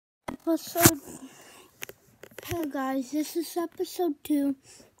episode. Hey guys, this is episode 2.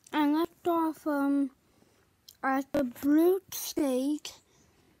 I left off at the brute snake,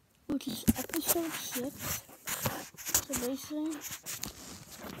 which is episode 6. So basically,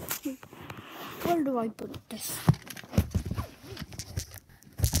 where do I put this?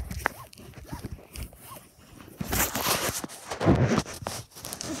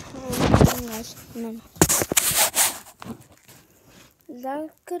 Oh, nice. No. Is that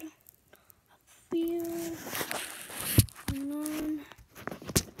good? Feel none.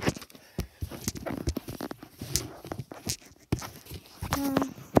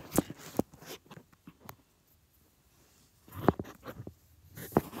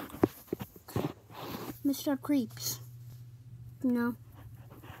 Mr. Creeps. No.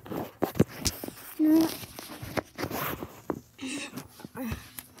 No. I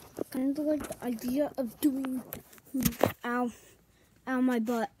kind of like the idea of doing. Ow. Ow, my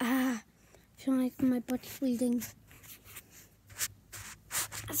butt. I feel like my butt's bleeding.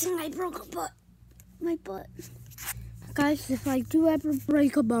 I think I broke my butt. Guys, if I do ever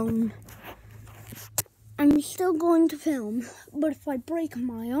break a bone, I'm still going to film. But if I break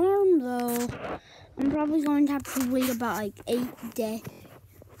my arm, though, I'm probably going to have to wait about like 8 days.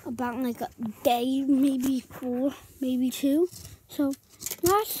 About like a day, maybe 4, maybe 2. So,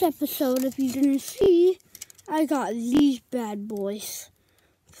 last episode, if you didn't see, I got these bad boys.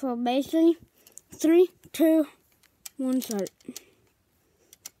 So basically, 3, 2, 1, start.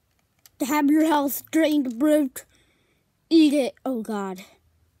 To have your health drained, brute, eat it. Oh God.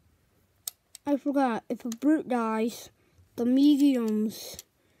 I forgot, if a brute dies, the mediums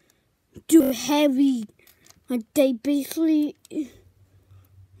do heavy. Like they basically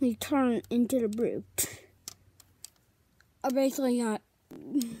turn into the brute. I basically got,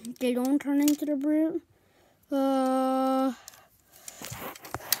 they don't turn into the brute.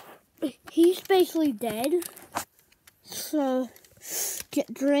 He's basically dead. So,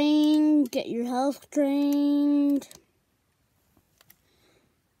 get drained, get your health drained.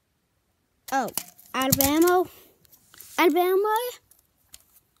 Oh, out of ammo? Out of ammo?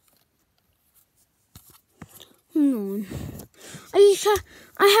 Hold on.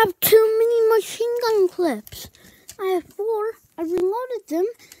 I have too many machine gun clips. I have 4. I reloaded them.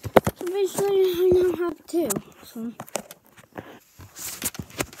 So basically, I now have 2. So.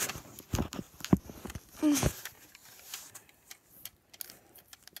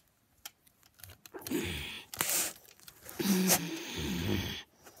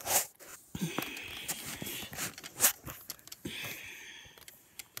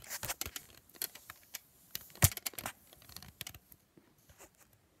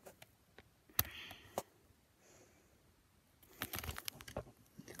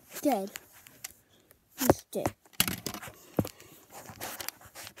 Dead. He's dead.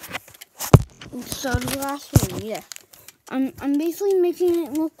 So the last one, yeah. I'm basically making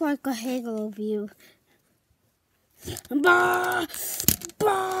it look like a Halo view. Bah!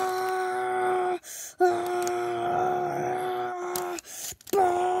 Bah! Ah!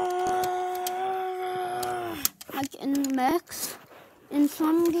 Bah! Like in mechs in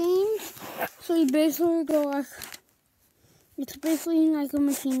some games. So you basically go like, it's basically like a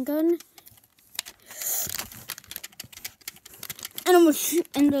machine gun.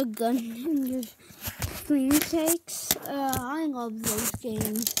 And the gun and your screen takes. I love those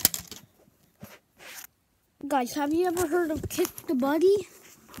games. Guys, have you ever heard of Kick the Buddy?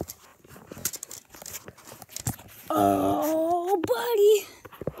 Oh,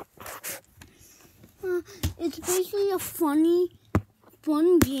 buddy! It's basically a fun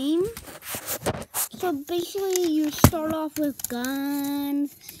game. So basically, you start off with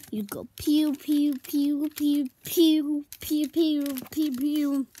guns. You go pew, pew, pew, pew, pew, pew, pew, pew,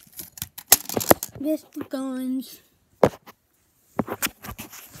 pew. Just the guns.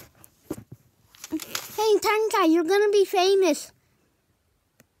 Hey, Tanka, you're gonna be famous.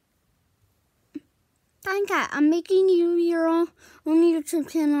 Tanka, I'm making you your own YouTube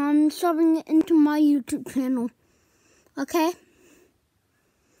channel. I'm shoving it into my YouTube channel. Okay?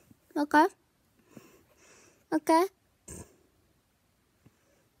 Okay? Okay?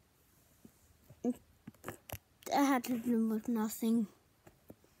 That had to do with nothing.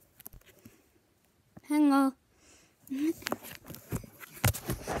 Hang on.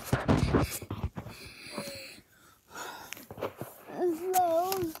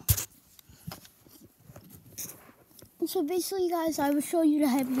 So basically, guys, I will show you the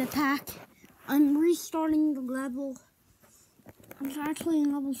heavy attack. I'm restarting the level. I'm actually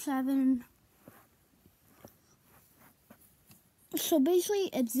in level 7. So basically,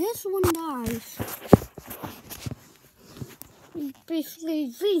 if this one dies,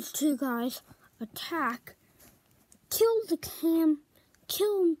 basically these two guys attack, kill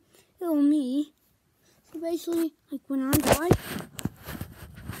me. So basically, like when I die,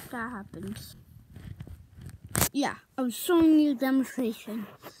 that happens. Yeah, I was showing you a demonstration.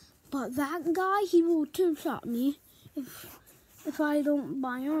 But that guy, he will two-shot me if I don't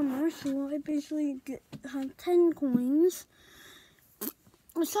buy armor. So I basically have 10 coins.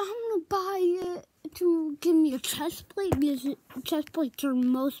 So I'm gonna buy it to give me a chest plate because chest plates are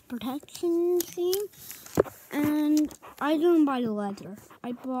most protection in this game. And I didn't buy the leather.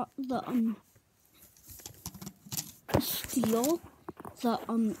 I bought the steel, the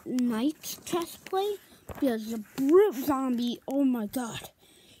knight chest plate because the brute zombie. Oh my god!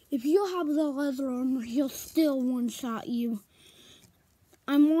 If you have the leather armor, he'll still one-shot you.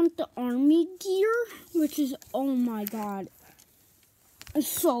 I want the army gear, which is, oh my god, it's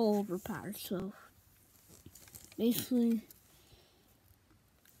so overpowered. So basically,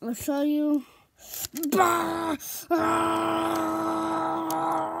 I'll show you.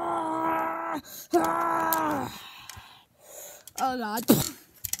 Oh god.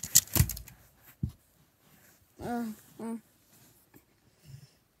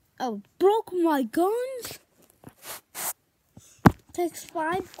 Oh, broke my guns. Takes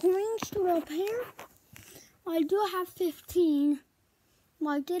 5 coins to repair. I do have 15.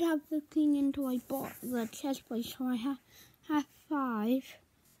 Well, I did have 15 until I bought the chest plate, so I have 5.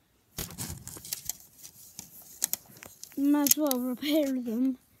 Might as well repair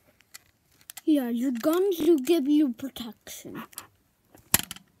them. Yeah, your guns do give you protection.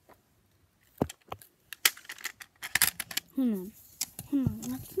 Hold on,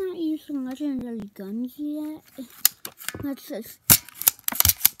 let's not use some legendary guns yet. Let's just...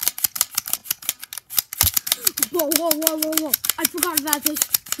 Whoa, I forgot about this.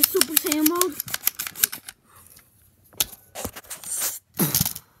 The Super Saiyan mode.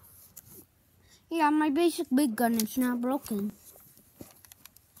 Yeah, my basic big gun is now broken.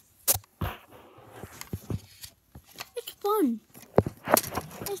 It's fun.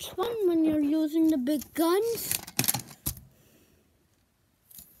 It's fun when you're using the big guns.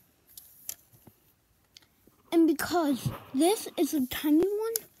 And because this is a tiny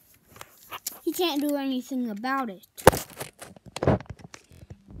one, you can't do anything about it.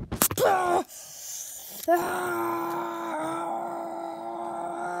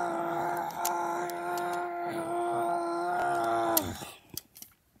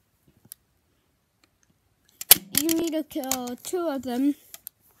 You need to kill 2 of them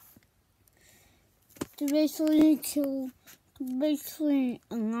to basically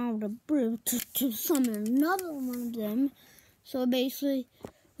allow the brute to summon another one of them. So basically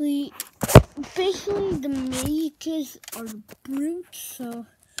the mages are the brutes, so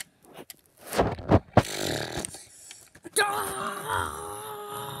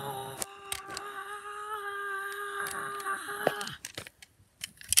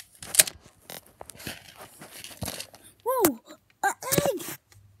whoa, an egg!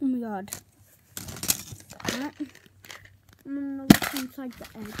 Oh my god. I'm gonna look inside the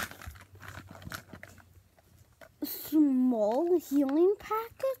egg. Small healing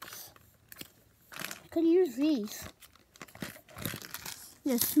packets? I could use these.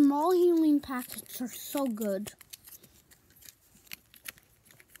 The small healing packets are so good.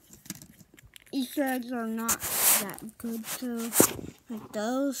 Easter eggs are not that good, so like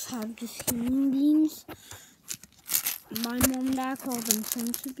those have just healing beans. My mom and dad call them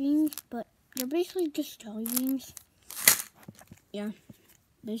senzu beans, but they're basically just jelly beans. Yeah,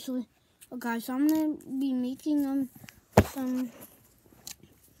 basically. Oh guys, I'm gonna be making some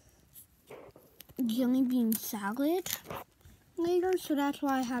jelly bean salad later, so that's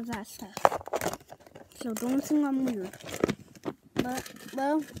why I have that stuff. So don't think I'm weird. But,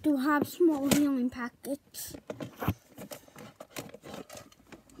 well, do have small healing packets.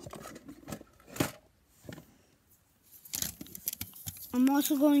 I'm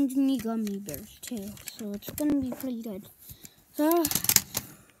also going to need gummy bears too, so it's gonna be pretty good. So,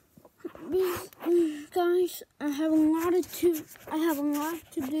 guys, I have a lot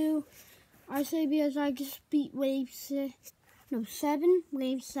to do. I say because I just beat wave 7.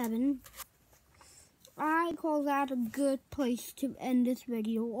 I call that a good place to end this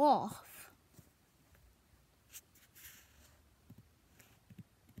video off.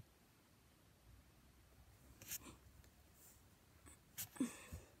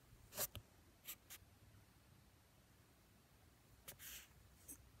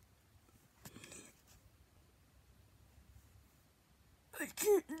 I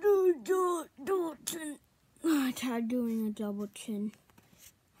can't do a chin. I tried doing a double chin.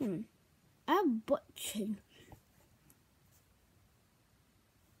 I have butt chin.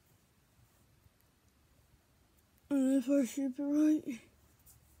 if I shape it right.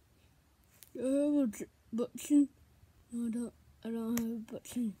 Do I have a button? No, I don't have a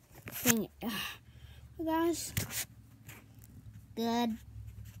button. Dang it. Guys. Good.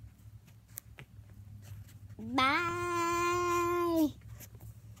 Bye.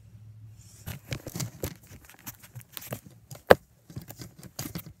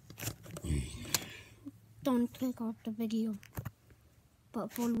 Don't click off the video.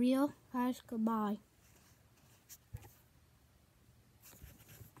 But for real, guys, goodbye.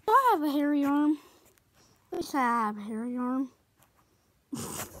 Do I have a hairy arm? Yes, I have a hairy arm.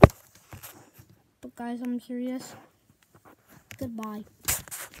 But guys, I'm serious. Goodbye.